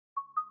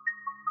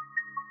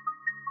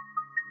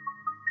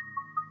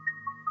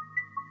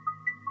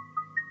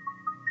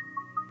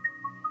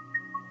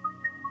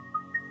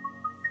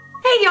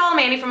Hey y'all,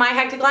 Mandy from My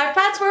Hectic Life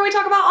Pets, where we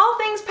talk about all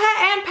things pet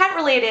and pet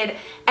related.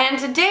 And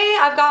today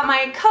I've got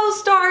my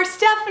co-star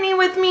Stephanie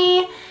with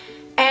me,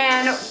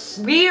 and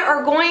we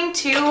are going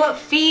to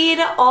feed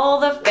all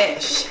the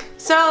fish.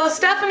 So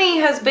Stephanie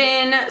has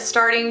been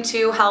starting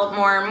to help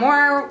more and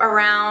more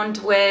around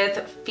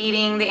with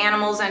feeding the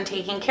animals and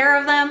taking care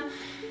of them.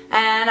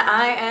 And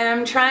I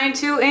am trying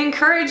to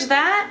encourage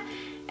that.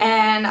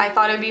 And I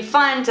thought it'd be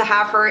fun to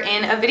have her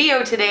in a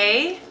video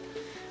today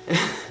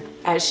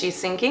as she's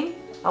sinking.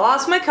 I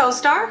lost my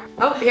co-star.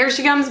 Oh, here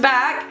she comes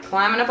back,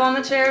 climbing up on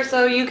the chair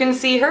so you can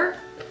see her.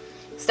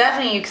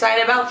 Stephanie, you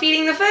excited about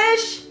feeding the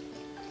fish?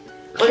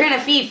 We're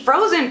gonna feed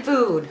frozen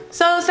food.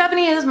 So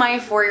Stephanie is my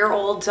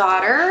 4-year-old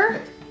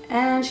daughter,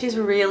 and she's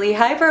really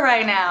hyper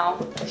right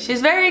now.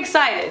 She's very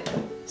excited.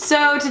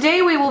 So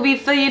today we will be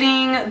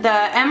feeding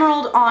the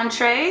emerald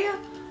entree,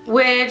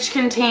 which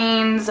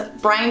contains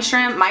brine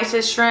shrimp,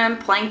 mysis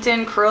shrimp,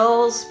 plankton,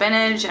 krill,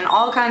 spinach, and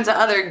all kinds of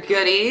other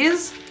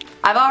goodies.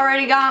 I've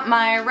already got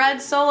my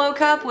red solo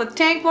cup with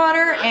tank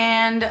water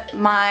and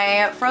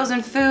my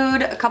frozen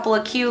food, a couple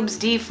of cubes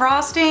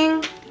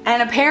defrosting,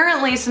 and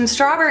apparently some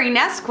strawberry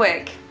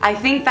Nesquik. I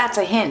think that's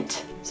a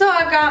hint. So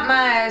I've got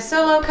my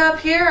solo cup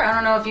here. I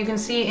don't know if you can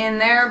see in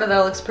there, but that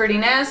looks pretty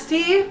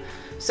nasty.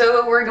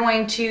 So we're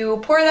going to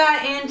pour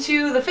that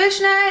into the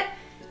fish net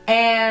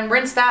and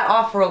rinse that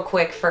off real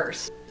quick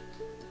first.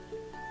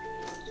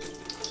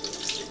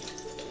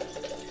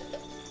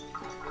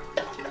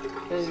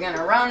 Just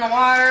gonna run the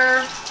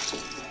water,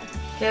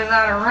 give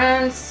that a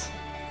rinse,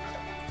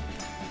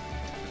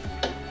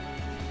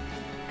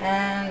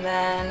 and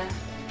then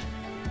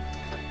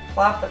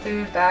plop the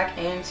food back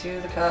into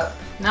the cup.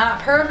 Not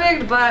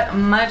perfect, but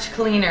much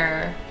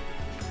cleaner.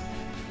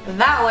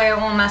 That way it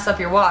won't mess up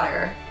your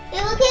water.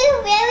 It will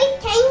get very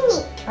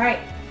tiny. All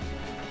right.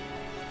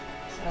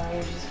 So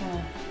you're just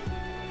gonna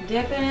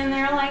dip it in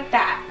there like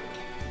that.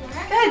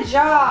 Good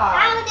job.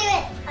 I'll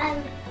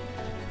do it.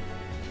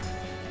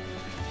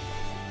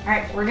 All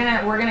right, we're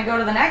gonna go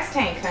to the next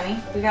tank, honey.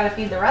 We gotta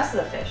feed the rest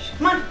of the fish.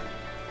 Come on.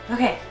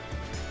 Okay.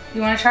 You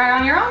wanna try it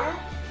on your own?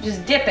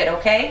 Just dip it,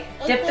 okay?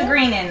 Dip the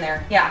green in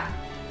there. Yeah.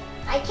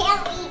 I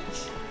can't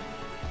reach.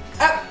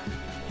 Up.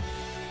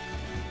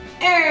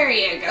 There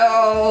you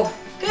go.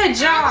 Good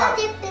job. I'll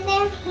dip it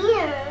in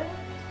here.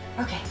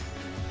 Okay.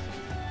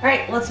 All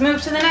right, let's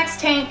move to the next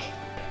tank.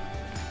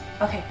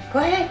 Okay, go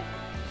ahead.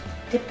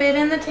 Dip it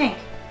in the tank.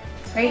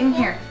 Right in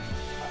here.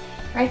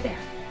 Right there.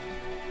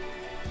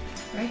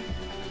 Right.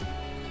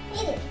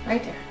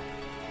 Right there.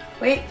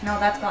 Wait, no,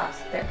 that's glass.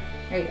 There.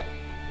 There you go.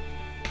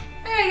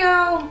 There you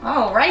go.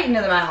 Oh, right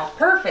into the mouth.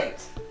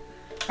 Perfect.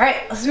 All right,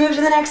 let's move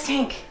to the next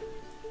tank.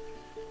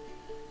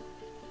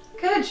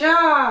 Good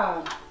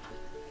job.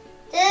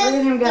 Where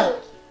did him go?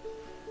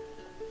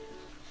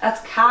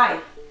 That's Kai.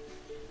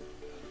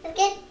 Let's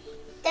get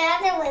the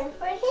other one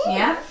for him.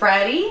 Yeah,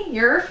 Freddy,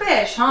 you're a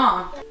fish,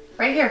 huh?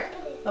 Right here.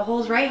 The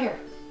hole's right here.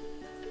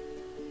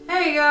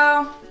 There you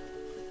go.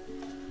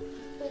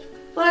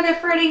 Look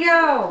at Freddy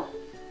go.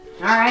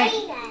 All right.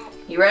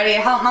 You ready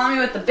to help mommy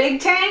with the big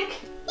tank?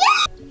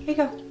 Yeah. Here you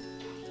go.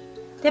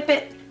 Dip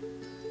it.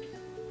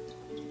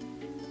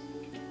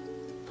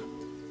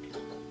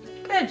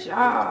 Good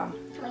job.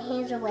 My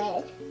hands are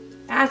wet.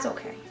 That's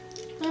okay.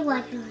 I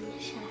wipe them on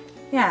the shirt.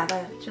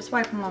 Yeah, just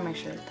wipe them on my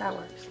shirt. That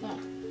works. Yeah.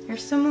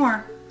 Here's some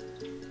more.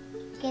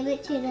 Give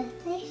it to the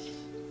fish.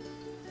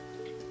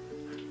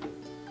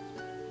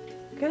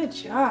 Good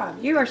job.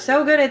 You are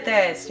so good at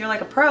this. You're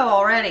like a pro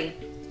already.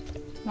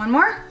 One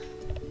more?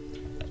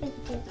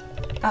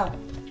 Oh,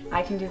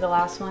 I can do the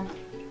last one.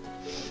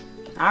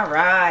 All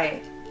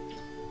right.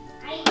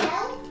 I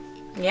help?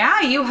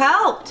 Yeah, you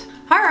helped.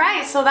 All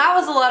right, so that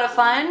was a lot of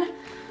fun.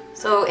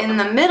 So in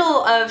the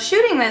middle of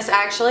shooting this,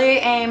 actually,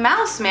 a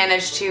mouse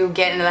managed to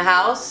get into the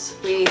house,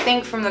 we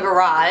think from the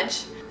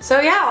garage. So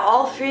yeah,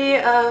 all 3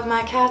 of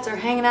my cats are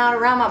hanging out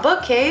around my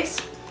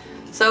bookcase.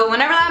 So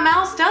whenever that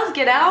mouse does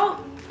get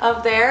out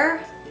of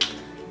there,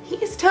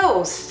 he's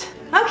toast.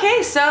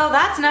 Okay, so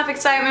that's enough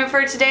excitement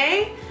for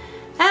today.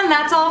 And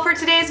that's all for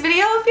today's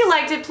video. If you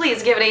liked it,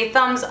 please give it a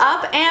thumbs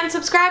up and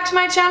subscribe to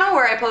my channel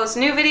where I post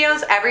new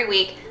videos every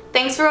week.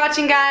 Thanks for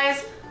watching,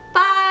 guys.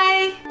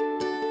 Bye!